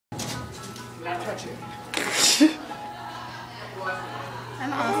Not touch it.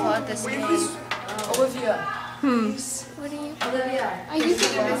 I'm awful at this game. Olivia. What are you? Olivia. Are you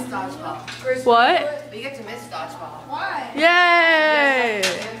get to miss dodgeball. What? We get to miss dodgeball. Why? Yay!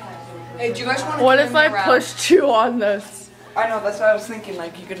 Hey, do you guys want to What if I pushed you on this? I know, that's what I was thinking.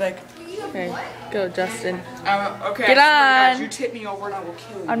 Like, you could, like... Okay, go, Justin. Okay, Get guys, on. you tip me over and I will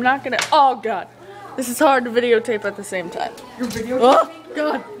kill you. I'm not gonna. Oh, God. This is hard to videotape at the same time. Your videotaping? Oh,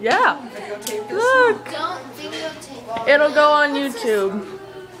 God. Yeah. Videotape this? Look. Don't videotape. It'll go on YouTube.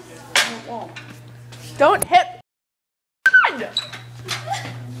 Don't hit.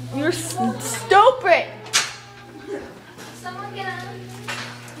 You're stupid. Someone get on.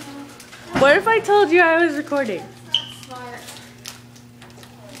 What if I told you I was recording? Smart.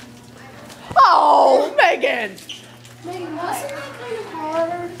 Oh, Megan. Megan, wasn't that kind of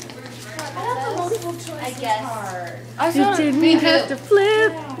hard? I got the multiple choice. I guess. Hard. You didn't have to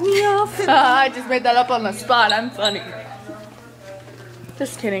flip me off. I just made that up on the spot. I'm funny.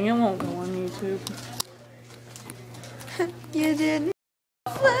 Just kidding. It won't go on YouTube. You didn't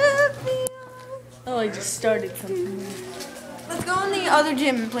flip me off. Oh, I just started something. Let's go in the other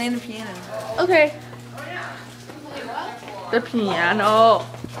gym and play on the piano. Okay. The piano.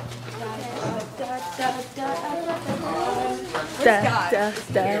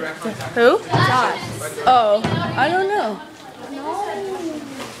 Who? Oh, I don't know.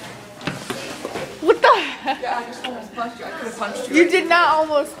 What the heck? Yeah, I just almost punched you. I could have punched you. You did not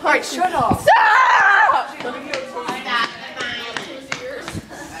almost punch. Alright, shut up. Stop!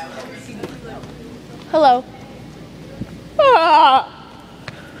 Hello. Ah.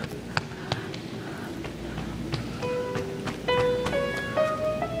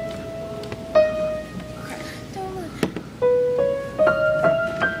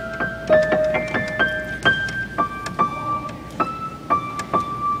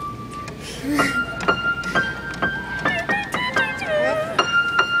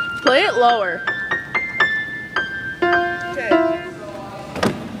 Play it lower. Okay.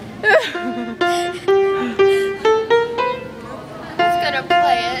 Who's gonna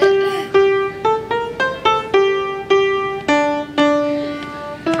play it?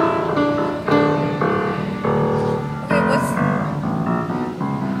 Okay, what's...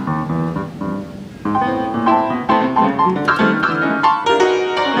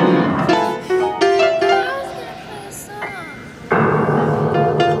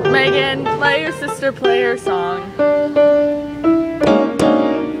 Megan, let your sister play her song.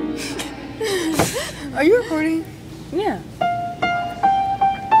 Are you recording? Yeah.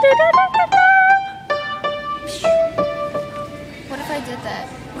 What if I did that?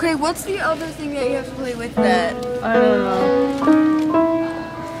 Okay, what's the other thing that you have to play with that? I don't know.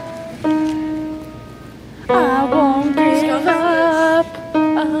 I won't give up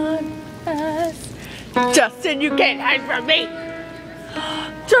on us. Justin, you can't hide from me.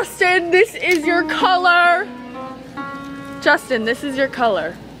 Justin, this is your color. Justin, this is your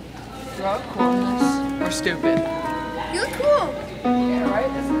color. Do I look cool in this? Or stupid? You look cool. Yeah, right?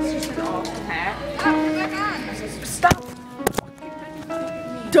 This is just an awesome hat. Oh, put it back on. Stop!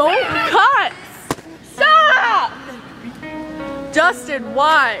 Don't cut. Stop. Justin,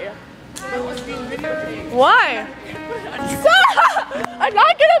 why? Why? Stop! I'm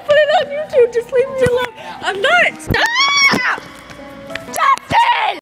not gonna put it on YouTube. Just leave me alone. I'm not. Stop!